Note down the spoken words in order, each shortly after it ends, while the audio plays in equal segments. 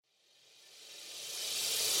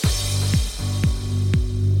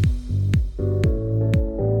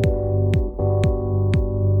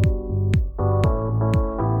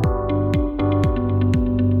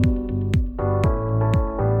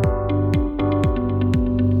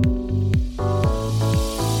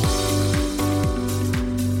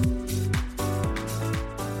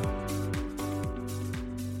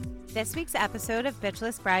This week's episode of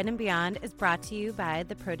Bitchless Bride and Beyond is brought to you by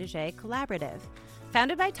the Protégé Collaborative.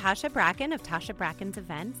 Founded by Tasha Bracken of Tasha Bracken's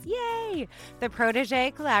Events, yay! The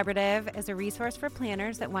Protégé Collaborative is a resource for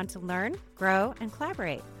planners that want to learn, grow, and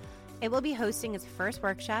collaborate. It will be hosting its first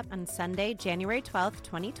workshop on Sunday, January 12th,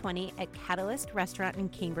 2020 at Catalyst Restaurant in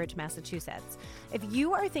Cambridge, Massachusetts. If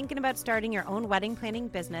you are thinking about starting your own wedding planning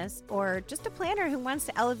business or just a planner who wants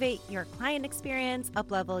to elevate your client experience,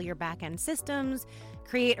 up-level your back-end systems,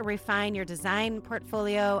 create or refine your design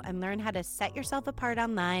portfolio, and learn how to set yourself apart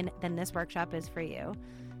online, then this workshop is for you.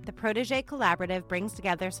 The Protégé Collaborative brings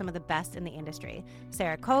together some of the best in the industry.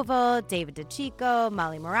 Sarah Koval, David DeChico,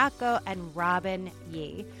 Molly Morocco, and Robin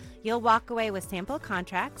Yee. You'll walk away with sample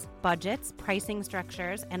contracts, budgets, pricing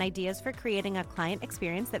structures, and ideas for creating a client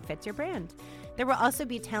experience that fits your brand. There will also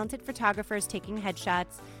be talented photographers taking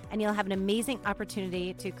headshots, and you'll have an amazing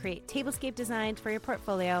opportunity to create tablescape designs for your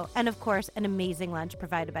portfolio, and of course, an amazing lunch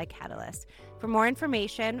provided by Catalyst. For more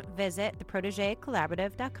information, visit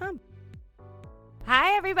theprotegecollaborative.com.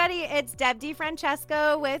 Hi, everybody. It's Deb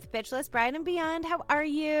DiFrancesco with Bitchless Bride and Beyond. How are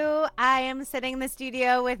you? I am sitting in the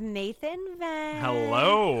studio with Nathan Venn.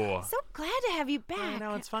 Hello. So glad to have you back. I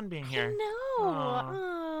know, it's fun being here. I know.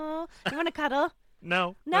 Aw. You want to cuddle?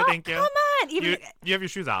 No, Come thank you. on. You have your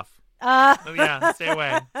shoes off. Oh, yeah, stay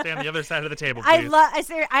away. Stay on the other side of the table, please.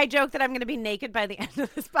 I joke that I'm going to be naked by the end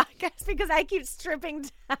of this podcast because I keep stripping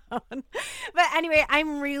down. But anyway,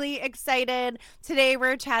 I'm really excited. Today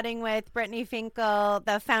we're chatting with Brittany Finkel,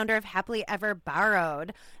 the founder of Happily Ever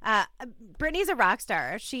Borrowed. Brittany's a rock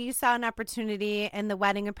star. She saw an opportunity in the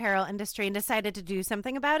wedding apparel industry and decided to do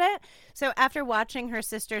something about it. So after watching her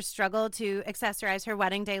sisters struggle to accessorize her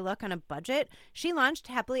wedding day look on a budget, she launched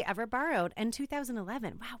Happily Ever Borrowed in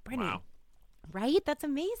 2011. Wow, Brittany. Wow. Right? That's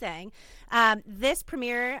amazing. This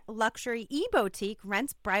premier luxury e-boutique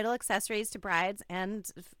rents bridal accessories to brides and,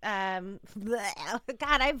 God,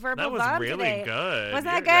 I verbal That was bombed really today. good. Was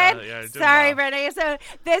that good? Yeah, it did Sorry, well. Brittany. So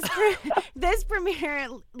this premier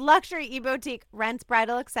luxury e-boutique rents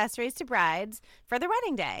bridal accessories to brides for their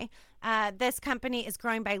wedding day. This company is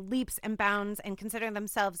growing by leaps and bounds and considering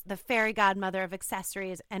themselves the fairy godmother of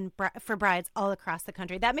accessories and for brides all across the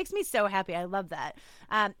country. That makes me so happy. I love that.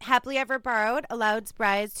 Happily Ever Borrowed allows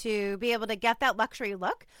brides to be able to get that luxury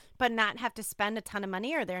look, but not have to spend a ton of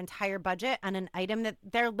money or their entire budget on an item that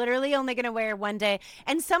they're literally only going to wear one day.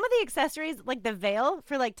 And some of the accessories, like the veil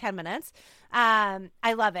for like 10 minutes,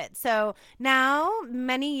 I love it. So now,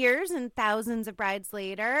 many years and thousands of brides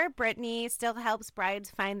later, Brittany still helps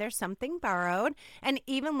brides find their something borrowed and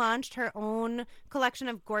even launched her own collection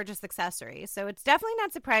of gorgeous accessories. So it's definitely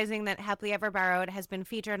not surprising that Happily Ever Borrowed has been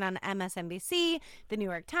featured on MSNBC, The New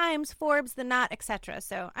York Times, Forbes, The Knot, etc.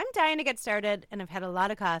 So I'm dying to get started, and I've had a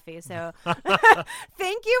lot of coffee. So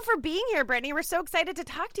thank you for being here, Brittany. We're so excited to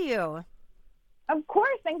talk to you. Of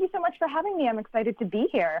course. Thank you so much for having me. I'm excited to be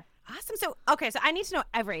here. Awesome. So I need to know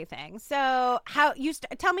everything. So how you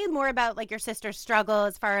tell me more about like your sister's struggle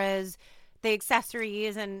as far as the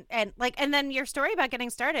accessories and then your story about getting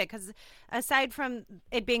started. Because aside from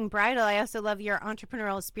it being bridal, I also love your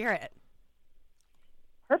entrepreneurial spirit.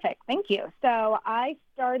 Perfect. Thank you. So I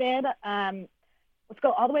started, let's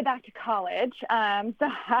go all the way back to college. So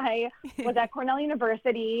I was at Cornell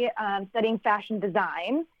University studying fashion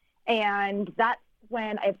design. And that's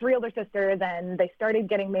when I have three older sisters, and they started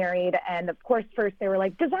getting married. And of course, first they were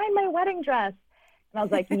like, design my wedding dress. And I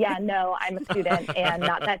was like, yeah, no, I'm a student and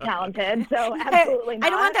not that talented. So absolutely not. I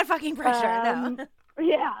don't want that fucking pressure. No.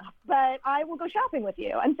 Yeah, but I will go shopping with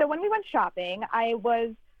you. And so when we went shopping, I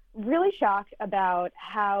was really shocked about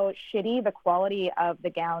how shitty the quality of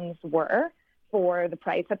the gowns were for the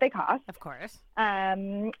price that they cost. Of course.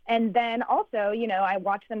 And then also, I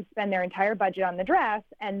watched them spend their entire budget on the dress,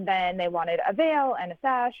 and then they wanted a veil and a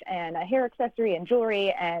sash and a hair accessory and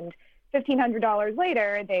jewelry, and $1,500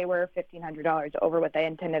 later, they were $1,500 over what they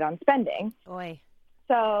intended on spending. Oy.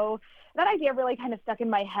 So that idea really kind of stuck in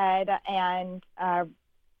my head, and a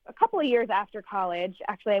couple of years after college,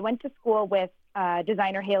 actually, I went to school with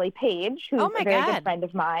designer Haley Page, who's a very good friend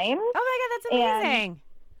of mine. Oh, my God, that's amazing.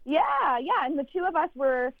 Yeah. And the two of us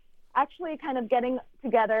were actually kind of getting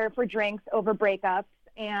together for drinks over breakups,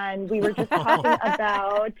 and we were just talking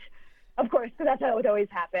about, of course, because that's how it always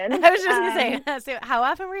happens. I was just going to say, so how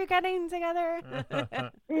often were you getting together?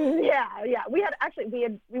 Yeah.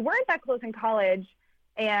 We weren't that close in college,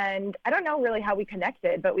 and I don't know really how we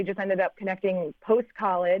connected, but we just ended up connecting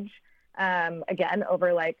post-college. Again,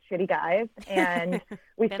 over like shitty guys. And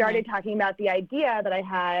we started talking about the idea that I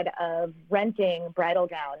had of renting bridal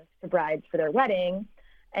gowns to brides for their wedding.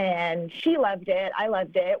 And she loved it. I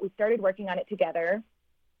loved it. We started working on it together.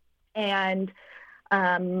 And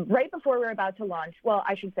right before we were about to launch, well,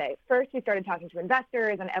 I should say, first we started talking to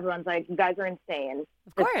investors, and everyone's like, you guys are insane.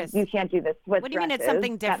 Of course. You can't do this with What do you mean it's dresses.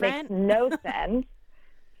 something different? That makes no sense.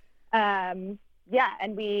 Yeah,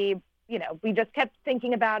 and we just kept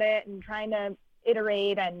thinking about it and trying to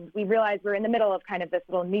iterate, and we realized we're in the middle of kind of this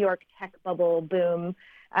little New York tech bubble boom,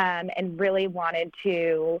 and really wanted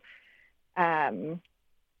to kind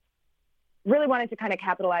of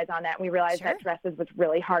capitalize on that. And we realized Sure. that dresses was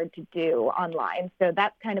really hard to do online. So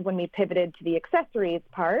that's kind of when we pivoted to the accessories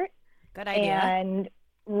part. Good idea. And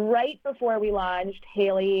right before we launched,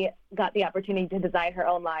 Haley got the opportunity to design her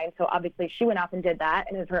own line. So obviously she went off and did that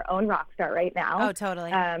and is her own rock star right now. Oh,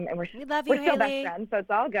 totally. And We love you, we're still Haley. best friends, so it's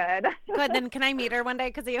all good. Good. Then can I meet her one day?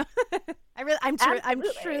 Because you, I'm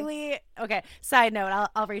Absolutely. truly okay. Side note,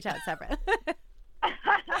 I'll reach out separate.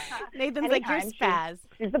 Nathan's like, you're Anytime. spaz.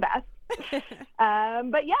 She's the best.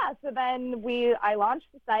 But yeah, so then I launched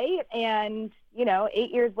the site, and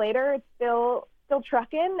 8 years later, it's still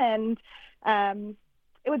trucking, and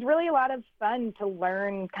it was really a lot of fun to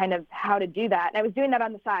learn kind of how to do that. And I was doing that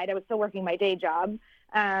on the side. I was still working my day job.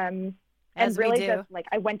 As and we really do. just like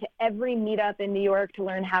I went to every meetup in New York to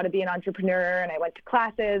learn how to be an entrepreneur, and I went to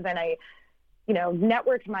classes, and I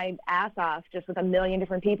networked my ass off just with a million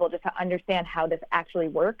different people just to understand how this actually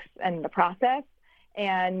works and the process.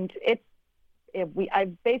 And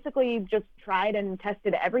I've basically just tried and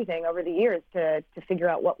tested everything over the years to figure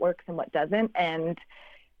out what works and what doesn't. And it's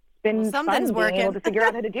been something's fun being able working. to figure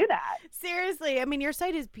out how to do that. Seriously, I mean, your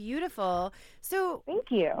site is beautiful. So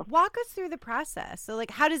Thank you. walk us through the process. So,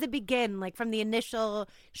 like, how does it begin? Like, from the initial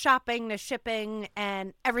shopping to shipping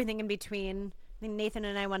and everything in between. I mean, Nathan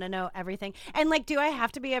and I want to know everything. And like, do I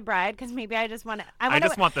have to be a bride? Because maybe I just want to. I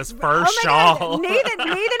just want this Oh fur my shawl. God. Nathan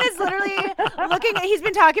is literally looking. He's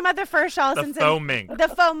been talking about the fur shawl The since faux mink. the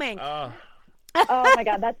faux mink. Oh, Oh my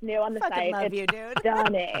God, that's new on the Fucking site. love It's you, dude.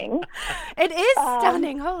 stunning. It is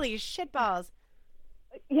stunning. Holy shitballs.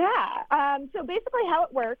 Yeah. So basically how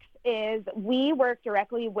it works is we work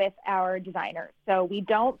directly with our designers. So we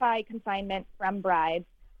don't buy consignment from brides.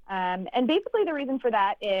 And basically the reason for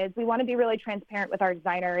that is we want to be really transparent with our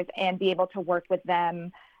designers and be able to work with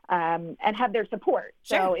them and have their support.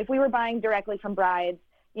 Sure. So if we were buying directly from brides,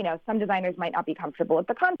 some designers might not be comfortable with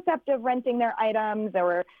the concept of renting their items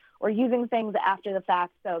or using things after the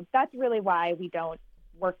fact. So that's really why we don't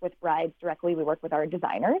work with brides directly. We work with our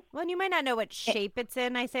designers. Well, and you might not know what shape it's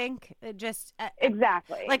in, I think.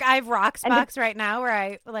 Exactly. Like, I have Rocksbox right now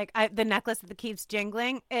where the necklace that keeps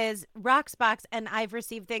jingling is Rocksbox, and I've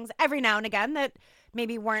received things every now and again that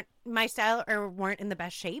maybe weren't my style or weren't in the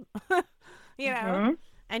best shape, Mhm.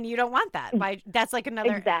 and you don't want that. That's like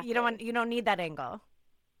another, Exactly. you don't need that angle.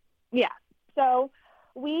 Yeah. So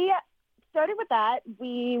we started with that.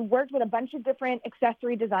 We worked with a bunch of different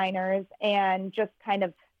accessory designers and just kind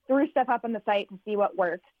of threw stuff up on the site to see what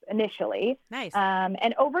works initially. Nice.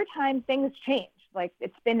 And over time, things changed. Like,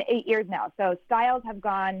 it's been 8 years now. So styles have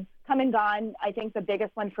come and gone. I think the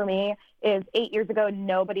biggest one for me is 8 years ago,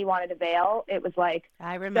 nobody wanted a veil. It was like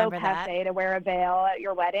I so remember that. passe to wear a veil at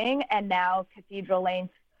your wedding. And now cathedral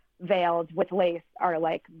length veils with lace are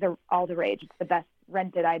like all the rage. It's the best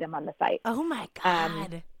rented item on the site. Oh my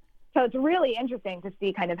God. So it's really interesting to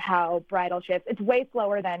see kind of how bridal shifts. It's way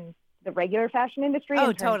slower than the regular fashion industry in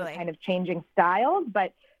terms totally. of kind of changing styles,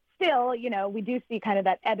 but still, we do see kind of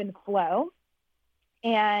that ebb and flow.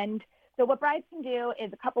 And so what brides can do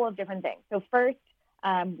is a couple of different things. So first,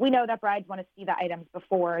 we know that brides want to see the items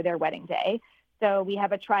before their wedding day. So we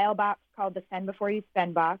have a trial box called the Send Before You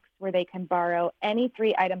Spend box, where they can borrow any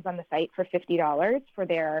 3 items on the site for $50 for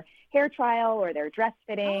their hair trial or their dress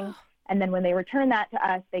fitting. Oh. And then when they return that to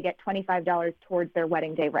us, they get $25 towards their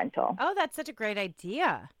wedding day rental. Oh, that's such a great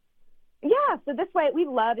idea. Yeah. So this way we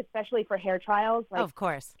love, especially for hair trials, like Of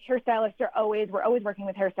course. hairstylists we're always working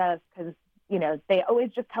with hairstylists because, they always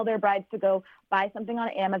just tell their brides to go buy something on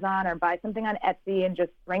Amazon or buy something on Etsy and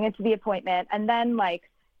just bring it to the appointment. And then like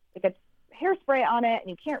it gets hairspray on it and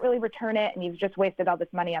you can't really return it and you've just wasted all this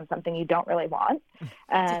money on something you don't really want.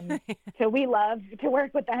 So we love to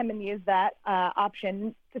work with them and use that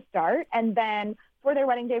option to start. And then for their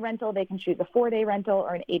wedding day rental, they can choose a 4-day rental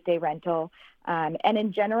or an 8-day rental. And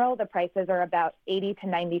in general, the prices are about 80 to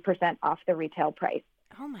 90% off the retail price.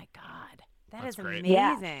 Oh my God. That's Is great.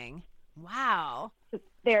 amazing. Wow.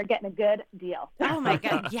 They're getting a good deal. Oh my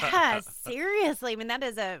God. Yes, seriously. I mean, that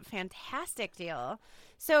is a fantastic deal.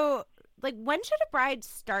 So, like, when should a bride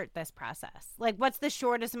start this process? Like, what's the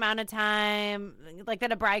shortest amount of time, like,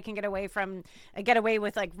 that a bride can get away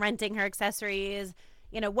with, like, renting her accessories?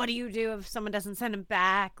 What do you do if someone doesn't send them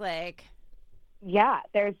back? Like, Yeah,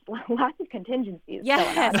 there's lots of contingencies.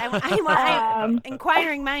 Yes, going on.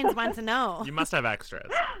 inquiring minds want to know. You must have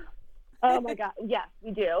extras. Oh my God. Yes,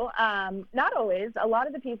 we do. Not always. A lot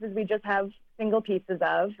of the pieces we just have single pieces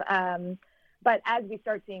of. But as we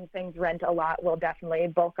start seeing things rent a lot, we'll definitely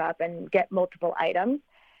bulk up and get multiple items.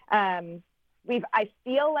 I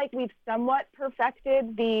feel like we've somewhat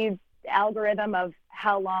perfected the algorithm of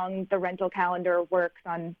how long the rental calendar works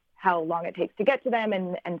on how long it takes to get to them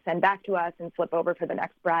and send back to us and flip over for the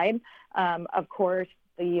next bride. Of course,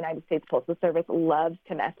 the United States Postal Service loves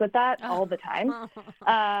to mess with that all the time.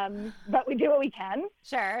 But we do what we can.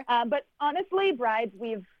 Sure. But honestly,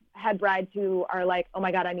 we've had brides who are like, oh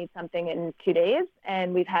my God, I need something in 2 days.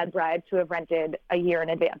 And we've had brides who have rented a year in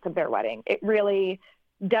advance of their wedding. It really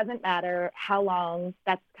doesn't matter how long.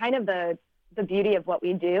 That's kind of the beauty of what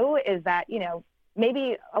we do, is that,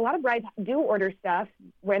 maybe a lot of brides do order stuff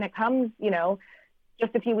when it comes,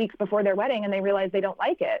 just a few weeks before their wedding, and they realize they don't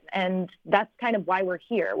like it. And that's kind of why we're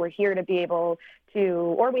here. We're here to be able to,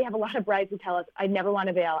 or we have a lot of brides who tell us, I never want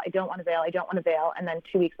a veil. I don't want a veil. I don't want a veil. And then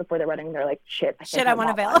 2 weeks before their wedding, they're like, shit, I want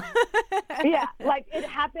a veil. Yeah. Like, it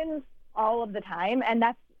happens all of the time. And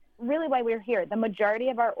that's really why we're here. The majority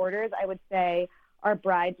of our orders, I would say, are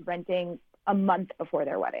brides renting a month before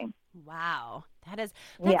their wedding. Wow. That's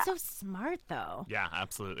so smart, though. Yeah,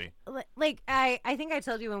 absolutely. Like, I think I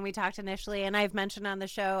told you when we talked initially, and I've mentioned on the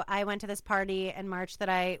show, I went to this party in March that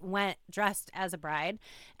I went dressed as a bride,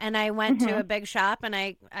 and I went to a big shop, and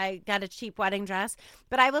I got a cheap wedding dress.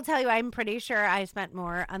 But I will tell you, I'm pretty sure I spent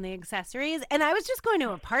more on the accessories, and I was just going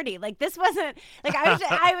to a party. Like, this wasn't, like, I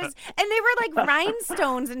was, and they were like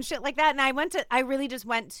rhinestones and shit like that, and I really just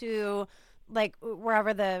went to, like,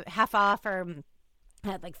 wherever the half off or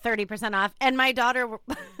had like 30% off, and my daughter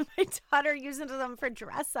using them for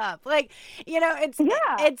dress up. Like, it's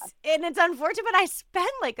unfortunate, but I spent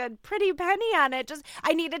like a pretty penny on it. Just,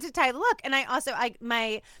 I needed to tie the look. And I also,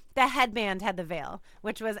 the headband had the veil,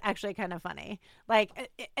 which was actually kind of funny. Like,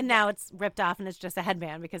 and now it's ripped off and it's just a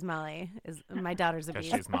headband because Molly is, my daughter's a beast.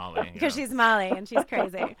 Because she's Molly. Because she's Molly and she's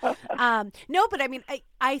crazy. No, but I mean,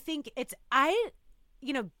 I think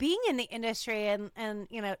being in the industry and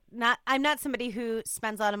I'm not somebody who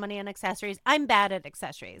spends a lot of money on accessories. I'm bad at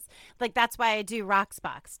accessories. Like, that's why I do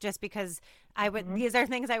Rocksbox, just because these are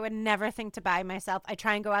things I would never think to buy myself. I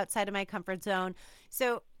try and go outside of my comfort zone.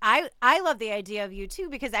 So I love the idea of you too,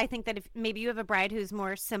 because I think that if maybe you have a bride who's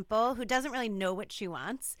more simple, who doesn't really know what she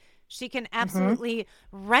wants, she can absolutely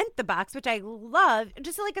rent the box, which I love,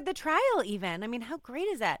 just like at the trial even. I mean, how great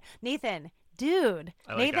is that? Nathan, dude.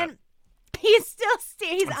 I like Nathan. that. He's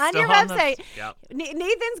on your website. Yep.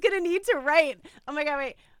 Nathan's going to need to write. Oh, my God,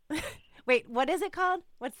 wait. Wait, what is it called?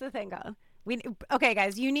 What's the thing called? Okay,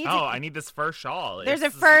 guys, you need to. Oh, I need this fur shawl. There's a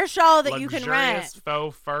fur shawl that you can rent. Luxurious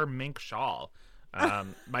faux fur mink shawl.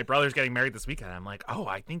 My brother's getting married this weekend. I'm like,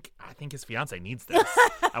 I think his fiance needs this.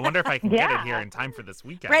 I wonder if I can get it here in time for this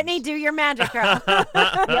weekend. Brittany, do your magic, girl.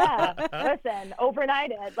 Yeah, listen,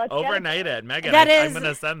 overnight it. Overnight it. Megan, I'm going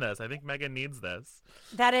to send this. I think Megan needs this.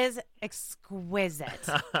 That is exquisite.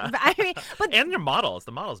 And your models.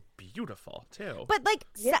 The model's beautiful, too. But,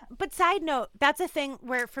 but side note, that's a thing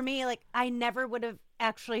where, for me, like, I never would have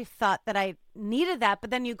actually thought that I needed that. But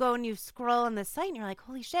then you go and you scroll on the site and you're like,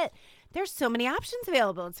 holy shit, there's so many options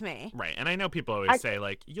available to me. Right. And I know people always say,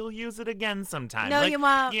 like, you'll use it again sometime. No, like, you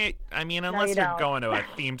won't. Yeah, I mean, unless you're going to a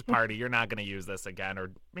themed party, you're not going to use this again,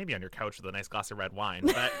 or maybe on your couch with a nice glass of red wine.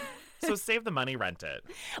 But so save the money, rent it.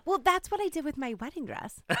 Well, that's what I did with my wedding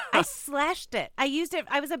dress. I slashed it. I used it.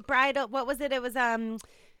 I was a bride. What was it? It was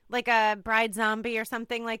like a bride zombie or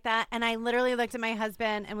something like that. And I literally looked at my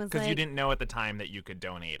husband and was like, because you didn't know at the time that you could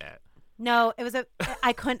donate it. No, it was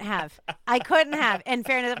I couldn't have. In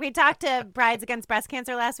fairness, we talked to Brides Against Breast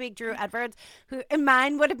Cancer last week, Drew Edwards, and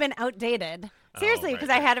mine would have been outdated. Seriously, because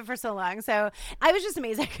I had it for so long. So I was just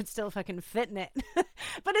amazed I could still fucking fit in it.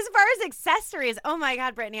 But as far as accessories, oh my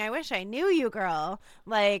God, Brittany, I wish I knew you, girl.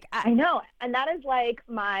 Like, I know. And that is like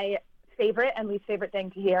my favorite and least favorite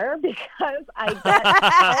thing to hear, because I get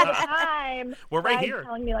all the time. We're right here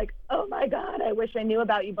telling me like, oh my God, I wish I knew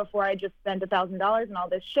about you before I just spent $1,000 and all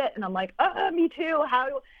this shit. And I'm like, me too.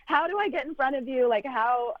 How do I get in front of you? Like,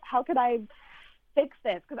 how could I fix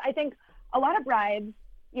this? Because I think a lot of brides,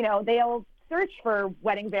 they'll search for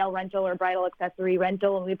wedding veil rental or bridal accessory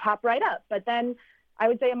rental, and we pop right up. But then I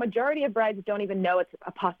would say a majority of brides don't even know it's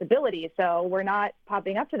a possibility. So we're not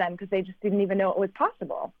popping up to them because they just didn't even know it was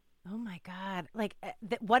possible. Oh my God. Like,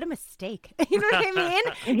 what a mistake. You know what I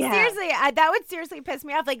mean? Yeah. Seriously, that would seriously piss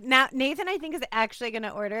me off. Like, now Nathan, I think, is actually going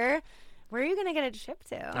to order Where are you going to get it shipped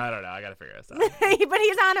to? I don't know. I got to figure this out. But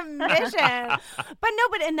he's on a mission.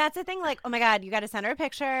 And that's the thing. Like, oh my God, you got to send her a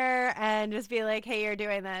picture and just be like, hey, you're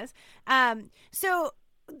doing this. So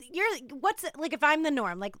what's like if I'm the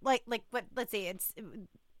norm? Like what? Let's see, it's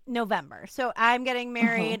November. So I'm getting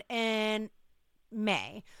married in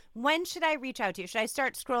May. When should I reach out to you? Should I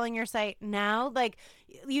start scrolling your site now? Like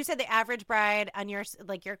you said, the average bride on your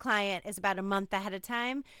client is about a month ahead of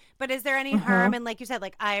time. But is there any harm? And like you said,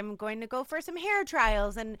 like I'm going to go for some hair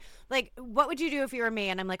trials. And like, what would you do if you were me?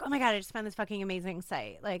 And I'm like, oh my God, I just found this fucking amazing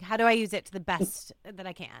site. Like, how do I use it to the best that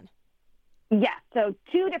I can? Yeah. So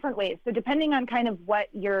 2 different ways. So depending on kind of what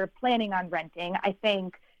you're planning on renting, I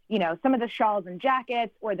think, some of the shawls and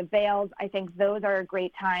jackets or the veils, I think those are a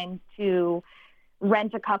great time to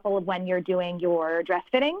rent a couple of when you're doing your dress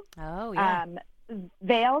fitting. Oh, yeah.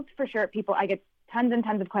 Veils, for sure. I get tons and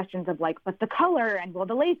tons of questions of like, but the color and will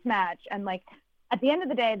the lace match? And like, at the end of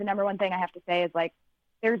the day, the number one thing I have to say is like,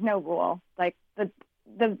 there's no rule. Like the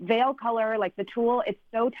veil color, like the tulle, it's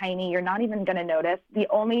so tiny, you're not even going to notice. The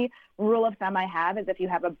only rule of thumb I have is if you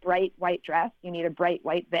have a bright white dress, you need a bright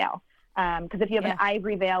white veil. Because if you have an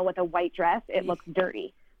ivory veil with a white dress, it looks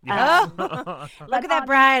dirty. Look at that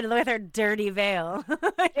bride. Look at her dirty veil.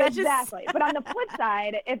 Exactly. But on the flip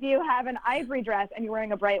side, if you have an ivory dress and you're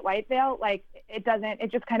wearing a bright white veil, like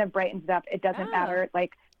it just kind of brightens it up. It doesn't matter.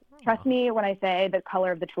 Like, trust me when I say the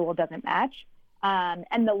color of the tulle doesn't match.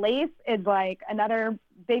 And the lace is like another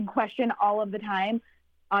big question all of the time.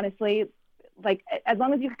 Honestly, like as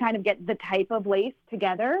long as you can kind of get the type of lace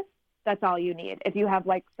together, that's all you need. If you have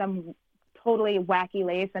like some totally wacky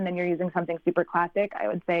lace and then you're using something super classic, I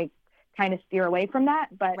would say kind of steer away from that.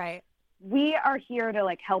 But we are here to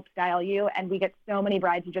like help style you. And we get so many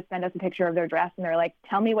brides who just send us a picture of their dress and they're like,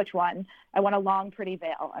 tell me which one. I want a long, pretty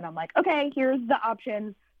veil. And I'm like, okay, here's the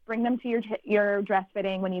options. Bring them to your dress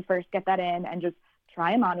fitting when you first get that in and just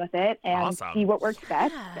try them on with it and see what works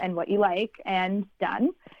best and what you like, and done.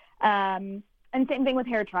 And same thing with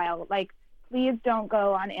hair trial. Like, please don't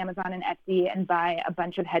go on Amazon and Etsy and buy a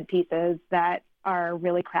bunch of headpieces that are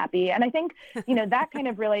really crappy. And I think, that kind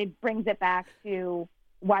of really brings it back to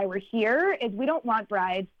why we're here is we don't want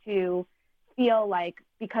brides to feel like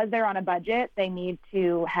because they're on a budget, they need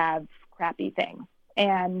to have crappy things.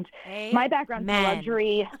 And my background's in the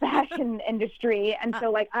luxury fashion industry. And so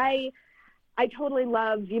like I totally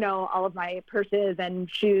love, all of my purses and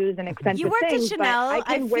shoes and expensive things. You worked at Chanel.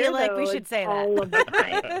 I feel like we should say that all of the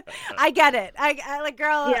time. I get it. I like,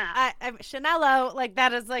 girl. Yeah. I'm Chanel. Like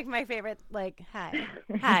that is like my favorite. Like, hi.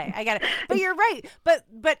 I get it. But you're right.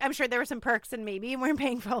 But I'm sure there were some perks, and maybe we're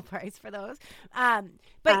paying full price for those.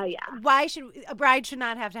 Why should a bride should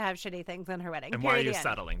not have to have shitty things on her wedding? And why are you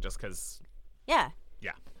settling? Just because? Yeah.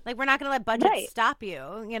 Like, we're not going to let budget stop you,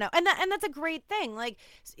 and that's a great thing. Like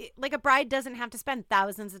a bride doesn't have to spend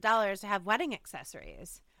thousands of dollars to have wedding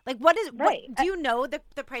accessories. Like, what do you know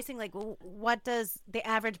the pricing? Like, what does the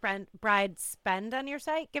average bride spend on your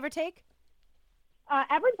site, give or take?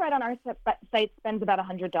 Average bride on our site spends about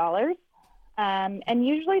 $100. And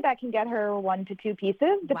usually that can get her 1 to 2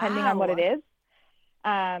 pieces, depending on what it is.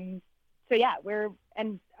 So yeah,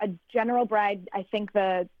 and a general bride, I think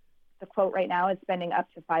the quote right now is spending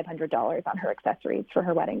up to $500 on her accessories for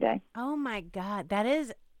her wedding day. Oh my God. That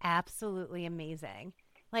is absolutely amazing.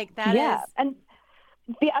 Like that is. And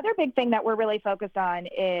the other big thing that we're really focused on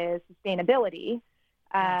is sustainability.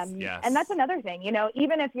 Yes. And that's another thing,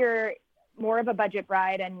 even if you're more of a budget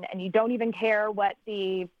bride and you don't even care what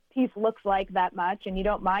the piece looks like that much, and you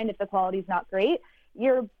don't mind if the quality's not great,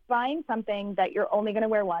 you're buying something that you're only going to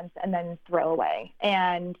wear once and then throw away.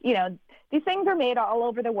 And, these things are made all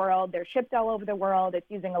over the world. They're shipped all over the world. It's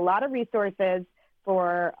using a lot of resources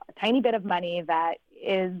for a tiny bit of money that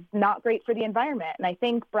is not great for the environment. And I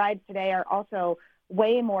think brides today are also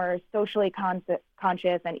way more socially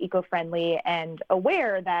conscious and eco-friendly and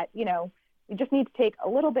aware that, we just need to take a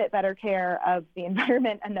little bit better care of the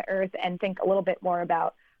environment and the earth and think a little bit more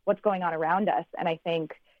about what's going on around us. And I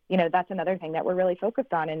think, that's another thing that we're really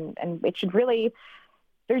focused on. And it should really,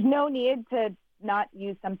 there's no need to not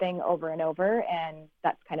use something over and over. And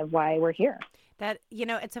that's kind of why we're here. That,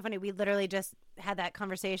 it's so funny. We literally just had that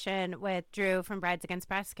conversation with Drew from Brides Against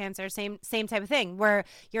Breast Cancer. Same type of thing where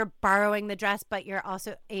you're borrowing the dress, but you're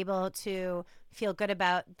also able to feel good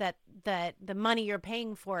about that the money you're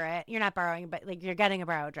paying for it. You're not borrowing, but like you're getting a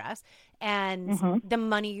borrowed dress, and the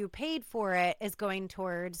money you paid for it is going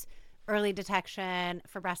towards early detection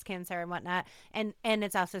for breast cancer and whatnot, and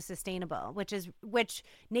it's also sustainable, which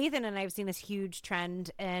Nathan and I have seen this huge trend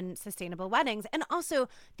in sustainable weddings. And also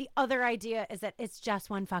the other idea is that it's just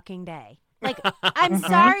one fucking day. Like, I'm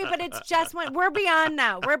sorry, but it's just one. We're beyond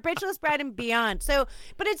now. We're Bridgeless Bride and beyond. So,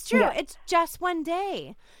 but it's true. Yeah. It's just one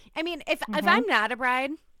day. I mean, if I'm not a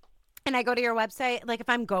bride and I go to your website, like if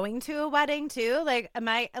I'm going to a wedding too, like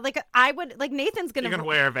I would, like Nathan's You're gonna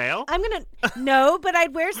wear a veil? I'm gonna no, but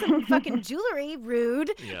I'd wear some fucking jewelry.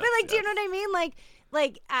 Rude. Yes, but like, do you know what I mean?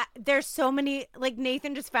 There's so many. Like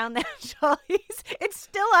Nathan just found that shawl. It's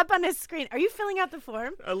still up on his screen. Are you filling out the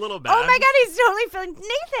form? A little bit. Oh my God, he's totally filling.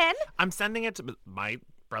 Nathan. I'm sending it to my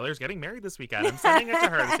brother's getting married this weekend. I'm sending it to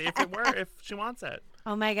her to see if she wants it.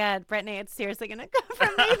 Oh my God, Brittany, it's seriously gonna go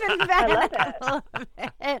from Nathan back. I love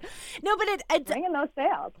it. No, but it's bringing those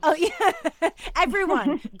sales. Oh yeah,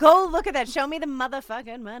 everyone, go look at that. Show me the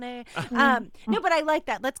motherfucking money. No, but I like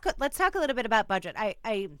that. Let's talk a little bit about budget.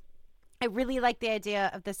 I really like the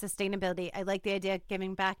idea of the sustainability. I like the idea of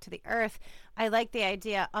giving back to the earth. I like the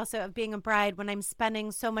idea also of being a bride when I'm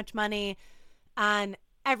spending so much money on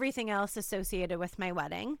everything else associated with my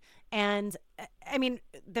wedding. And I mean,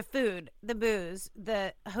 the food, the booze,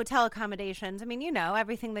 the hotel accommodations. I mean, you know,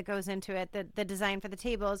 everything that goes into it, the design for the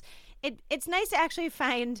tables. It's nice to actually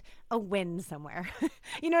find a win somewhere.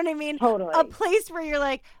 You know what I mean? Totally. A place where you're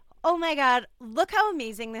like, oh my God, look how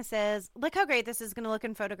amazing this is. Look how great this is going to look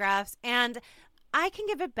in photographs. And I can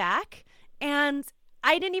give it back. And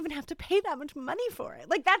I didn't even have to pay that much money for it.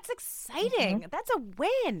 Like, that's exciting. That's a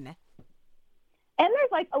win. And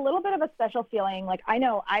there's like a little bit of a special feeling. Like, I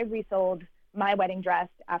know I resold my wedding dress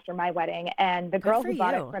after my wedding, and the girl who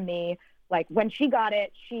bought it from me, like when she got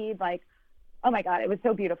it, she like, oh my God, it was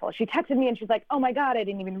so beautiful. She texted me and she's like, oh my God, I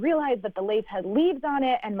didn't even realize that the lace had leaves on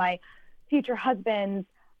it. And my future husband's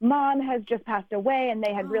mom has just passed away, and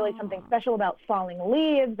they had really something special about falling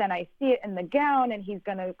leaves. And I see it in the gown, and he's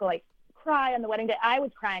going to like cry on the wedding day. I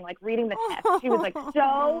was crying, like reading the text. She was like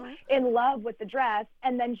so in love with the dress.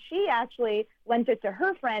 And then she actually lent it to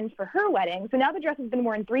her friend for her wedding. So now the dress has been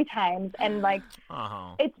worn 3 times. And like,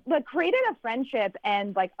 it's like created a friendship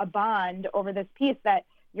and like a bond over this piece that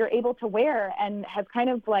you're able to wear, and has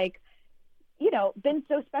kind of like, you know, been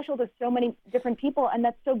so special to so many different people. And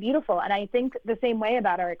that's so beautiful. And I think the same way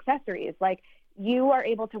about our accessories. Like, you are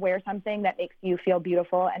able to wear something that makes you feel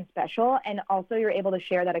beautiful and special. And also you're able to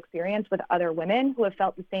share that experience with other women who have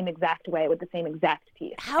felt the same exact way with the same exact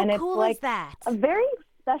piece. How and cool it's like is that? a very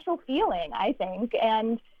special feeling, I think.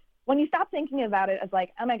 And when you stop thinking about it as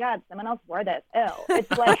like, oh my God, someone else wore this. Ew.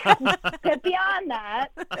 It's like, get beyond that.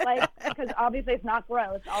 Like, because obviously it's not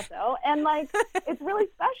gross also. And like, it's really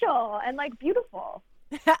special and like beautiful.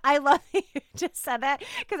 I love that you just said that,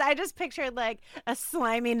 because I just pictured like a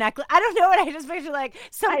slimy necklace. I don't know what I just pictured, like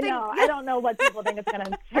something. I know. I don't know what people think it's going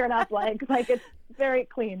to turn up like. Like, it's very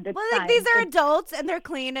clean. It's well, like, these are adults and they're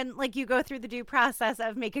clean, and like you go through the due process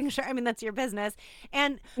of making sure. I mean, that's your business,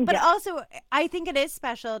 and but also I think it is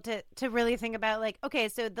special to really think about like, okay,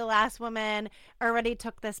 so the last woman already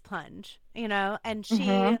took this plunge, you know, and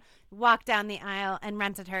she walked down the aisle and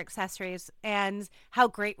rented her accessories, and how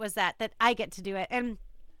great was that I get to do it. And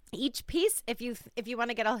each piece, if you want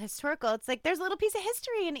to get all historical, it's like there's a little piece of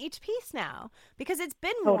history in each piece now, because it's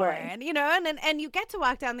been worn, you know, and you get to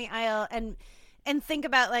walk down the aisle and think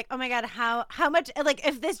about like, oh my God, how much, like,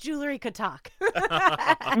 if this jewelry could talk,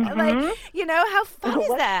 like, you know, how fun is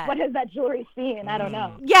that? What has that jewelry seen? I don't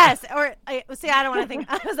know. Yes. Or I don't want to think.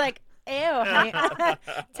 I was like, ew, honey.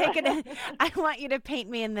 Take it in. I want you to paint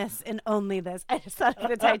me in this and only this. I just thought of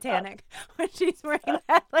the Titanic when she's wearing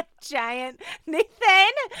that like giant Nathan.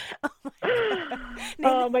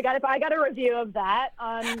 Oh my God. If I got a review of that,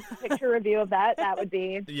 picture review of that would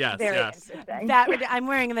be very interesting. I'm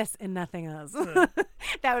wearing this and nothing else.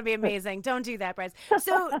 That would be amazing. Don't do that, brides.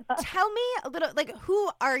 So tell me a little, like, who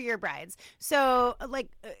are your brides? So like,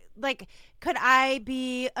 could I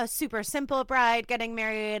be a super simple bride getting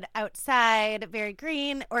married outside, very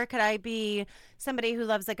green, or could I be somebody who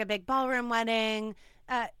loves like a big ballroom wedding,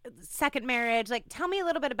 second marriage? Like, tell me a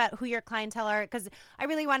little bit about who your clientele are, because I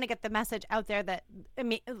really want to get the message out there that, I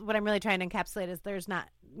mean, what I'm really trying to encapsulate is there's not,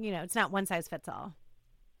 you know, it's not one size fits all.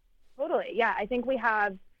 Totally. Yeah. I think we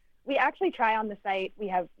actually try on the site.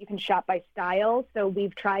 You can shop by style. So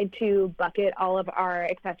we've tried to bucket all of our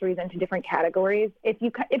accessories into different categories. If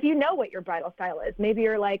you know what your bridal style is, maybe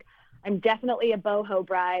you're like, I'm definitely a boho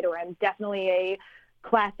bride, or I'm definitely a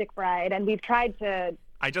classic bride. And we've tried to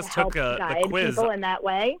I just took the quiz in that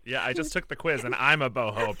way. Yeah, I just took the quiz, and I'm a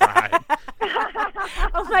boho bride.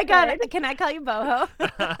 Oh my God, can I call you boho?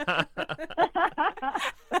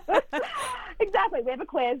 Exactly. We have a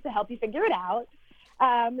quiz to help you figure it out.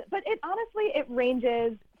 But it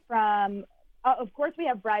ranges from of course, we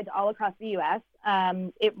have brides all across the U.S.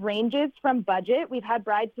 It ranges from budget. We've had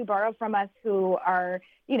brides who borrow from us who are,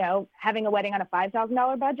 having a wedding on a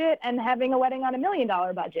 $5,000 budget and having a wedding on $1 million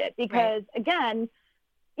budget. Because, again,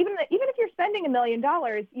 even if you're spending $1 million,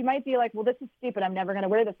 you might be like, well, this is stupid. I'm never going to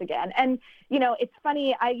wear this again. And, it's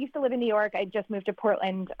funny. I used to live in New York. I just moved to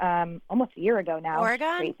Portland almost a year ago now.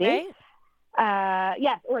 Oregon, crazy. Right?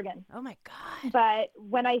 Yes, Oregon. Oh, my God. But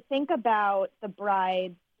when I think about the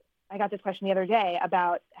brides, I got this question the other day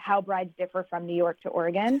about how brides differ from New York to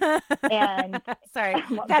Oregon. And sorry,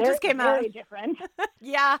 that just came out. Very different.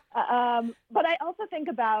 Yeah. But I also think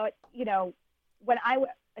about, when I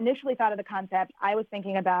initially thought of the concept, I was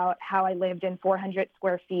thinking about how I lived in 400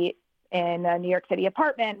 square feet in a New York City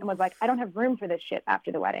apartment and was like, I don't have room for this shit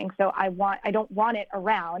after the wedding. So I don't want it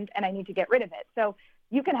around and I need to get rid of it. So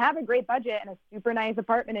you can have a great budget and a super nice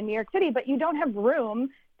apartment in New York City, but you don't have room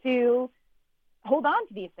to hold on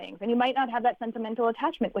to these things, and you might not have that sentimental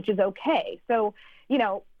attachment, which is okay. So,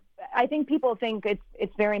 I think people think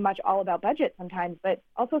it's very much all about budget sometimes, but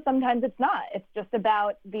also sometimes it's not. It's just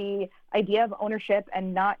about the idea of ownership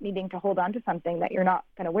and not needing to hold on to something that you're not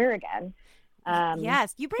going to wear again.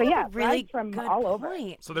 Yes, you bring up a really from good all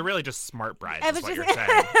point. Over. So they're really just smart brides, I is was what just- you're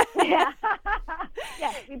saying. Yeah.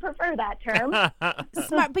 Yes, we prefer that term.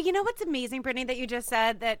 Smart. But you know what's amazing, Brittany, that you just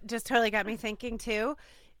said that just totally got me thinking too?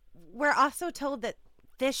 We're also told that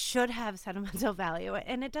this should have sentimental value,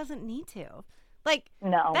 and it doesn't need to. Like,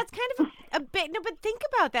 No. that's kind of a bit, no, but think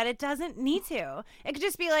about that. It doesn't need to. It could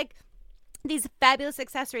just be like these fabulous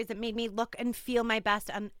accessories that made me look and feel my best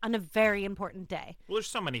on a very important day. Well, there's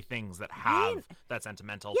so many things that have Right. that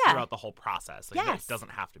sentimental Yeah. throughout the whole process. Like, Yes. It doesn't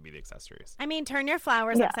have to be the accessories. I mean, turn your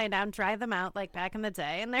flowers Yeah. upside down, dry them out like back in the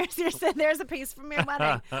day, and there's a piece from your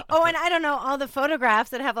wedding. Oh, and I don't know, all the photographs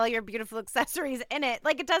that have all your beautiful accessories in it.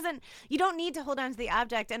 Like, you don't need to hold on to the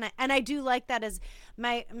object. And I do like that. As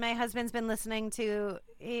my husband's been listening to,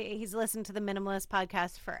 he's listened to the Minimalist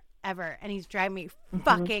podcast forever, and he's driving me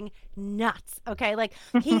fucking nuts. Okay, like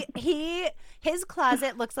his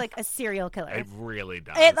closet looks like a serial killer. It really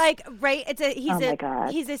does. It right. Oh my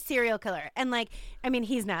God. He's a serial killer, and I mean,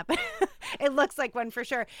 he's not, but it looks like one for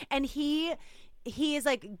sure. And he is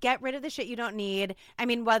like, get rid of the shit you don't need. I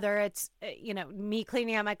mean, whether it's me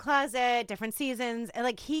cleaning out my closet, different seasons, and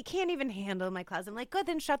like he can't even handle my closet. I'm like, good,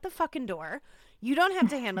 then shut the fucking door. You don't have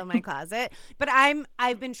to handle my closet. But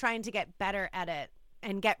I've been trying to get better at it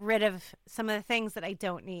and get rid of some of the things that I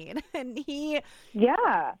don't need. And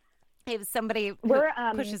Yeah. if somebody who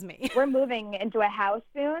pushes me. We're moving into a house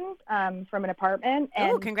soon from an apartment.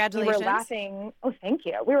 And Oh, congratulations. We were laughing. Oh, thank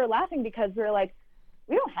you. We were laughing because we were like,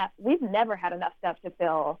 we've never had enough stuff to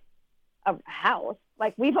fill a house.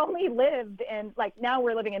 Like, we've only lived in, like, now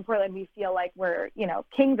we're living in Portland. We feel like we're,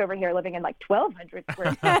 kings over here living in like 1,200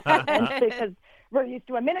 square feet apartments because we're used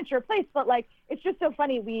to a miniature place. But like, it's just so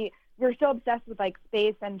funny. We're so obsessed with like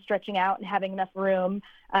space and stretching out and having enough room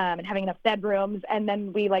and having enough bedrooms. And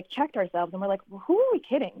then we like checked ourselves and we're like, well, who are we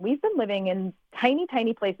kidding? We've been living in tiny,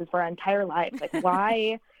 tiny places for our entire lives. Like,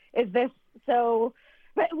 why is this so?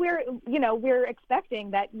 But we're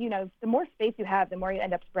expecting that, the more space you have, the more you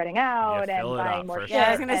end up spreading out and fill it buying up, more for shit. sure. Yeah,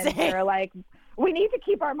 I was gonna And say. we're like, we need to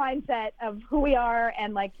keep our mindset of who we are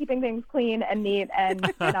and like keeping things clean and neat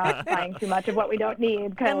and not buying too much of what we don't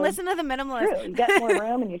need. And listen to the Minimalist. True. You get more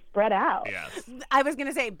room and you spread out. Yes. I was going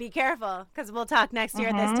to say, be careful, because we'll talk next year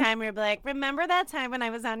at this time. We'll be like, remember that time when I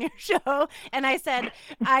was on your show and I said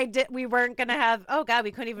we weren't going to have, oh God,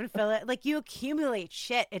 we couldn't even fill it. Like, you accumulate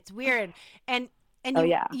shit. It's weird. And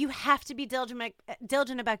you have to be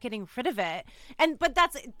diligent about getting rid of it. But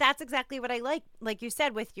that's exactly what I like you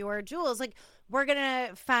said with your jewels. Like, you're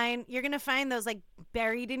gonna find those like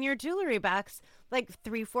buried in your jewelry box like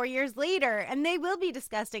 3-4 years later, and they will be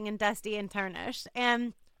disgusting and dusty and tarnished.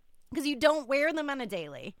 And because you don't wear them on a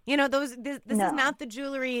daily, this is not the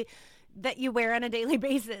jewelry that you wear on a daily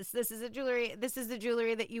basis. This is the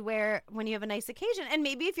jewelry that you wear when you have a nice occasion. And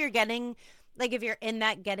maybe if you're if you're in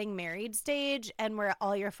that getting married stage and where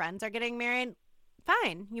all your friends are getting married,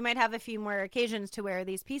 fine. You might have a few more occasions to wear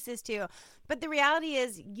these pieces to. But the reality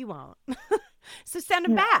is you won't. So send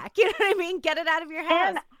them back. You know what I mean? Get it out of your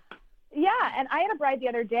house. And I had a bride the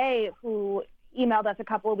other day who emailed us a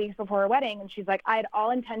couple of weeks before her wedding, and she's like, I had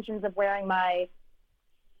all intentions of wearing my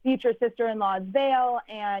future sister-in-law's veil,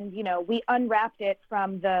 and, we unwrapped it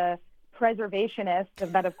from the preservationist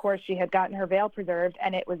that, of course, she had gotten her veil preserved,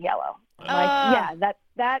 and it was yellow.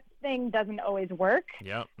 That thing doesn't always work.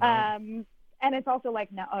 Yep. And it's also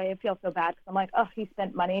like, no, I feel so bad because I'm like, oh, he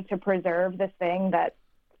spent money to preserve this thing that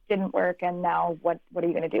didn't work, and now what are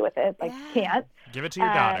you going to do with it? Like, can't. Give it to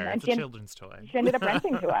your daughter. And It's a children's toy. She ended up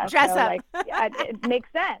renting to us. Dress so, up. Like, yeah, it makes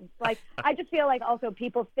sense. Like, I just feel like also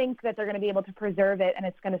people think that they're going to be able to preserve it and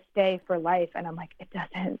it's going to stay for life. And I'm like, it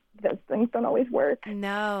doesn't. Those things don't always work.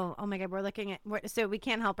 No. Oh my God. We're looking at, so we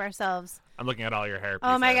can't help ourselves. I'm looking at all your hair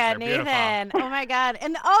pieces. Oh my God, They're Nathan. beautiful. Oh my God.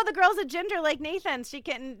 And the girl's a ginger like Nathan. She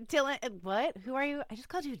can, Dylan. What? Who are you? I just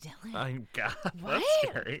called you Dylan. Oh God, What?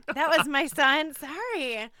 that's scary. That was my son.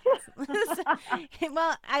 Sorry.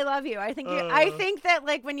 Well, I love you. I think I think that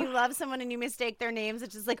like when you love someone and you mistake their names,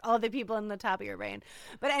 it's just like all the people in the top of your brain.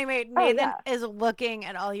 But anyway, Nathan is looking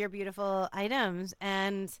at all your beautiful items,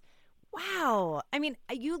 and wow. I mean,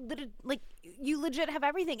 you legit have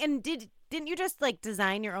everything. And didn't you just like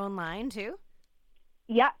design your own line too?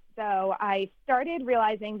 Yeah. So I started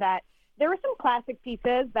realizing that there were some classic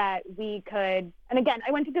pieces that we could, and again,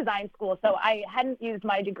 I went to design school, so I hadn't used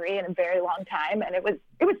my degree in a very long time, and it was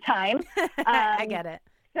time. I get it.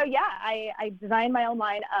 So yeah, I designed my own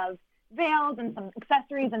line of veils and some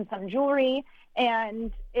accessories and some jewelry,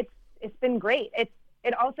 and it's been great.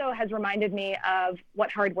 It also has reminded me of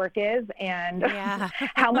what hard work is and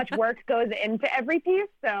how much work goes into every piece.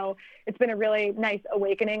 So it's been a really nice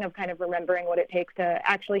awakening of kind of remembering what it takes to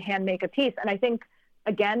actually hand make a piece. And I think,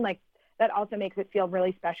 again, like that also makes it feel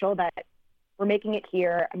really special that we're making it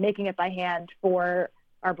here, making it by hand for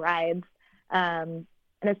our brides. And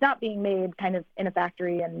it's not being made kind of in a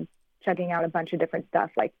factory and chugging out a bunch of different stuff.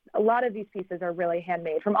 Like a lot of these pieces are really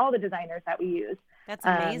handmade from all the designers that we use. That's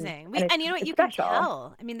amazing. And you know what? You special. Can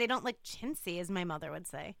tell. I mean, they don't look chintzy, as my mother would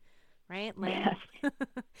say. Right? Like, yes.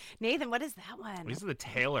 Nathan, what is that one? These are the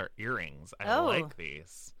Taylor earrings. I like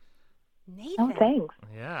these. Nathan. Oh, thanks.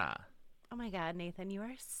 Yeah. Oh my God, Nathan, you're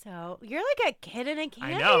like a kid in a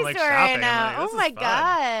candy store right now. Like, oh my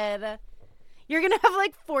God. You're going to have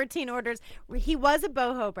like 14 orders. He was a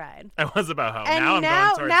boho bride. I was a boho. And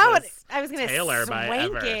now I'm going towards this I was going to Taylor swanky. by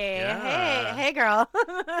Ever. Yeah. Hey, girl.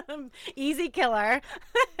 Easy killer.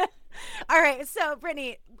 All right. So,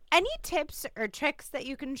 Brittany, any tips or tricks that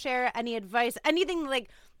you can share? Any advice? Anything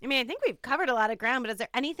like, I mean, I think we've covered a lot of ground, but is there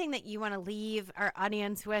anything that you want to leave our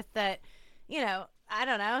audience with that, you know, I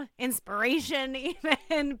don't know, inspiration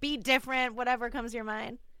even, be different, whatever comes to your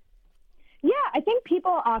mind? Yeah, I think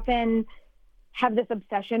people often have this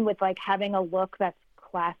obsession with like having a look that's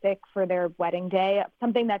classic for their wedding day,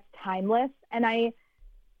 something that's timeless. And I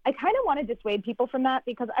kind of want to dissuade people from that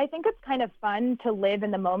because I think it's kind of fun to live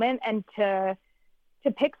in the moment and to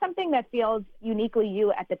pick something that feels uniquely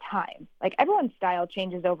you at the time. Like everyone's style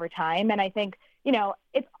changes over time. And I think, you know,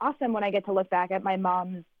 it's awesome when I get to look back at my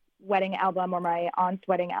mom's wedding album or my aunt's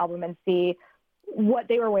wedding album and see what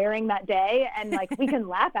they were wearing that day, and like we can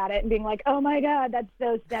laugh at it and being like, oh my God, that's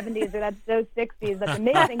so 70s or that's so 60s, that's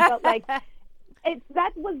amazing. But like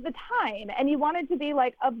that was the time, and you wanted to be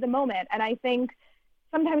like of the moment. And I think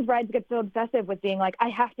sometimes brides get so obsessive with being like, I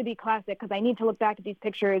have to be classic because I need to look back at these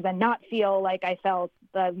pictures and not feel like I felt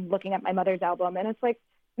looking at my mother's album. And it's like,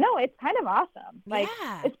 no, it's kind of awesome. Like,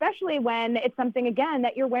 especially when it's something, again,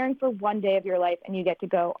 that you're wearing for one day of your life and you get to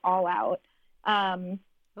go all out.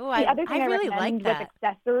 The other thing I really recommend with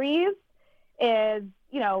accessories is,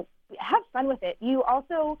 you know, have fun with it. You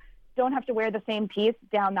also don't have to wear the same piece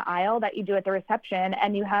down the aisle that you do at the reception,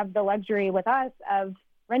 and you have the luxury with us of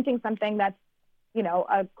renting something that's, you know,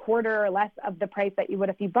 a quarter or less of the price that you would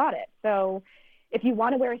if you bought it. So if you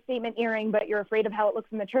want to wear a statement earring, but you're afraid of how it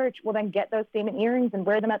looks in the church, well, then get those statement earrings and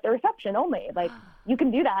wear them at the reception only. Like, you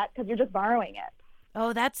can do that because you're just borrowing it.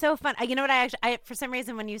 Oh, that's so fun. You know what? I for some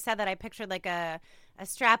reason, when you said that, I pictured like a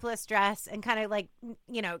strapless dress and kind of like,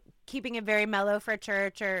 you know, keeping it very mellow for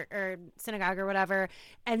church or synagogue or whatever.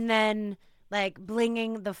 And then like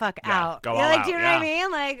blinging the fuck out. Go all like, out. Do you know what I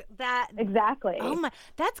mean? Like that. Exactly. Oh my,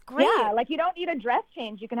 that's great. Yeah, like you don't need a dress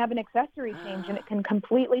change. You can have an accessory change, and it can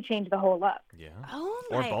completely change the whole look. Yeah. Oh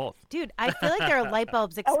my. Or both. Dude, I feel like there are light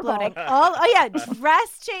bulbs exploding.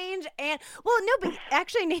 Dress change and no, but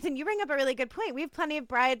actually, Nathan, you bring up a really good point. We have plenty of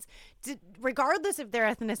brides, regardless of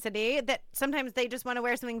their ethnicity, that sometimes they just want to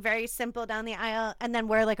wear something very simple down the aisle and then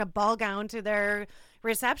wear like a ball gown to their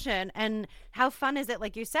reception. And how fun is it,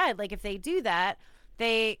 like you said, like if they do that,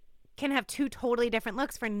 they can have two totally different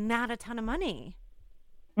looks for not a ton of money.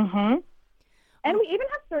 Mm-hmm. And we even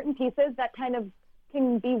have certain pieces that kind of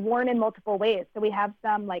can be worn in multiple ways. So we have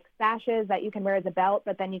some like sashes that you can wear as a belt,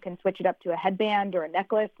 but then you can switch it up to a headband or a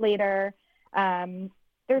necklace later.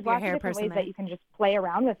 There's lots of different ways that you can just play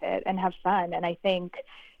around with it and have fun. And I think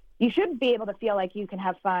you should be able to feel like you can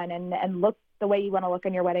have fun and look the way you want to look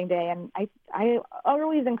on your wedding day. And I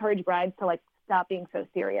always encourage brides to like stop being so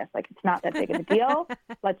serious. Like, it's not that big of a deal.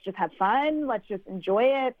 Let's just have fun. Let's just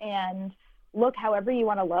enjoy it and look however you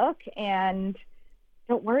want to look. And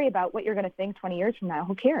don't worry about what you're going to think 20 years from now.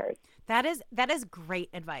 Who cares? That is great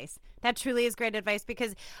advice. That truly is great advice,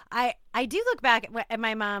 because I do look back at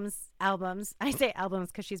my mom's albums. I say albums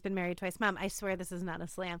because she's been married twice. Mom, I swear this is not a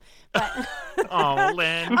slam. But Oh,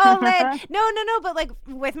 Lynn. Oh, Lynn. No. But like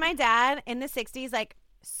with my dad in the 60s, like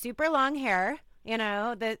super long hair, you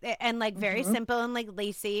know, and like very simple and like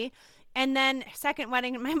lacy. And then second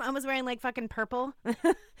wedding, my mom was wearing like fucking purple. And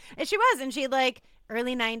she was. And she like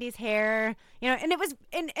early 90s hair, you know, and it was,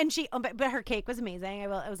 and she, but her cake was amazing. It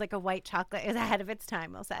was like a white chocolate. It was ahead of its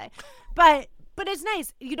time, I'll say. But it's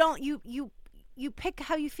nice. You pick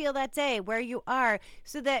how you feel that day, where you are,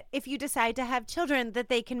 so that if you decide to have children, that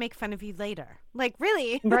they can make fun of you later. Like,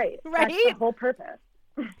 really? Right. Right? That's the whole purpose.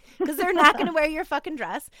 Because they're not going to wear your fucking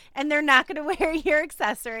dress, and they're not going to wear your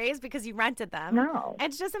accessories because you rented them. No.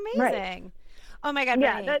 It's just amazing. Right. Oh, my God.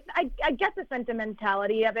 Yeah, I get the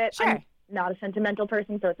sentimentality of it. Sure. I'm not a sentimental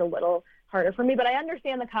person, so it's a little harder for me. But I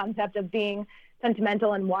understand the concept of being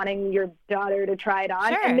sentimental and wanting your daughter to try it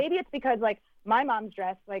on. Sure. And maybe it's because, like, my mom's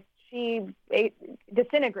dress, like, she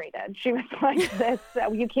disintegrated. She was like this.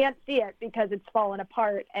 You can't see it because it's fallen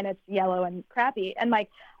apart and it's yellow and crappy. And like,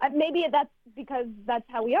 maybe that's because that's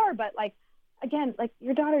how we are. But like, again, like,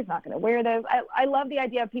 your daughter's not going to wear those. I love the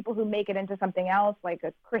idea of people who make it into something else, like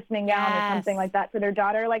a christening gown or something like that for their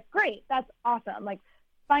daughter. Like, great. That's awesome. Like,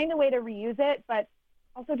 find a way to reuse it, but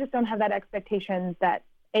also just don't have that expectation that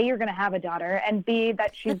A, you're going to have a daughter, and B,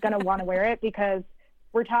 that she's going to want to wear it, because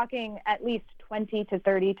we're talking at least 20 to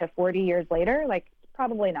 30 to 40 years later. Like, it's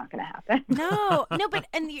probably not going to happen. No, but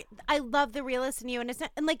I love the realist in you, and it's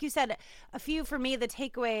not, and like you said, a few for me, the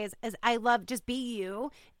takeaways is I love just be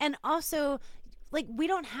you, and also like, we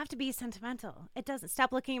don't have to be sentimental. It doesn't.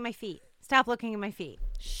 Stop looking at my feet. Stop looking at my feet.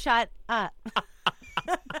 Shut up.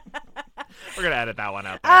 We're gonna edit that one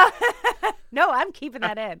out there. No, I'm keeping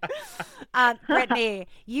that in. Brittany,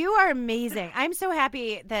 you are amazing. I'm so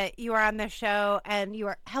happy that you are on this show and you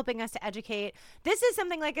are helping us to educate. This is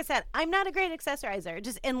something, like I said, I'm not a great accessorizer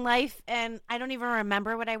just in life, and I don't even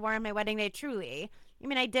remember what I wore on my wedding day, truly. I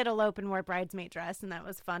mean, I did elope and wore a bridesmaid dress, and that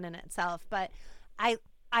was fun in itself, but I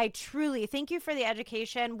truly thank you for the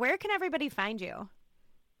education. Where can everybody find you?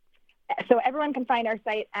 So everyone can find our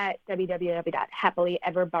site at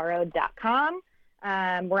www.happilyeverborrowed.com.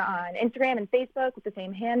 We're on Instagram and Facebook with the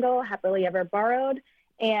same handle, Happily Ever Borrowed.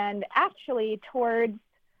 And actually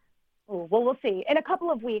we'll see. In a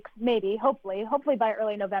couple of weeks, maybe, hopefully by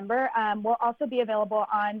early November, we'll also be available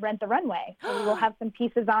on Rent the Runway. So we will have some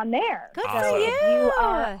pieces on there. Good Awesome. for you. If you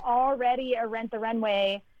are already a Rent the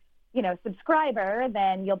Runway, subscriber,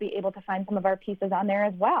 then you'll be able to find some of our pieces on there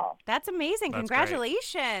as well. That's amazing. That's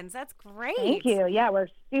Congratulations. That's great. Thank you. Yeah, we're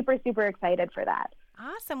super, super excited for that.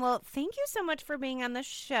 Awesome. Well, thank you so much for being on the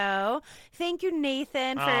show. Thank you,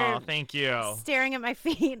 Nathan, for Oh, thank you. staring at my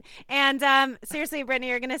feet. And seriously, Brittany,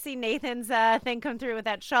 you're going to see Nathan's thing come through with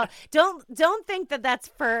that shawl. Don't think that that's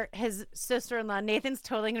for his sister-in-law. Nathan's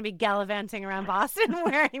totally going to be gallivanting around Boston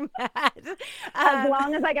wearing that. As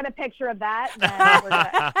long as I get a picture of that, then we're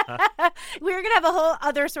We're going to have a whole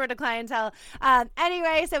other sort of clientele.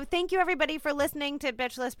 Anyway, so thank you, everybody, for listening to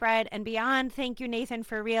Bitchless Bride and Beyond. Thank you, Nathan,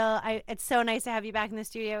 for real. It's so nice to have you back in the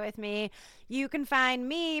studio with me. You can find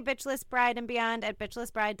me, Bitchless Bride and Beyond, at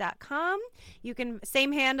bitchlessbride.com. You can,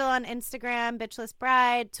 same handle on Instagram, Bitchless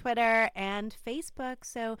Bride, Twitter, and Facebook.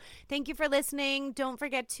 So thank you for listening. Don't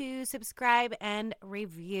forget to subscribe and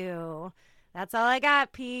review. That's all I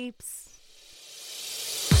got, peeps.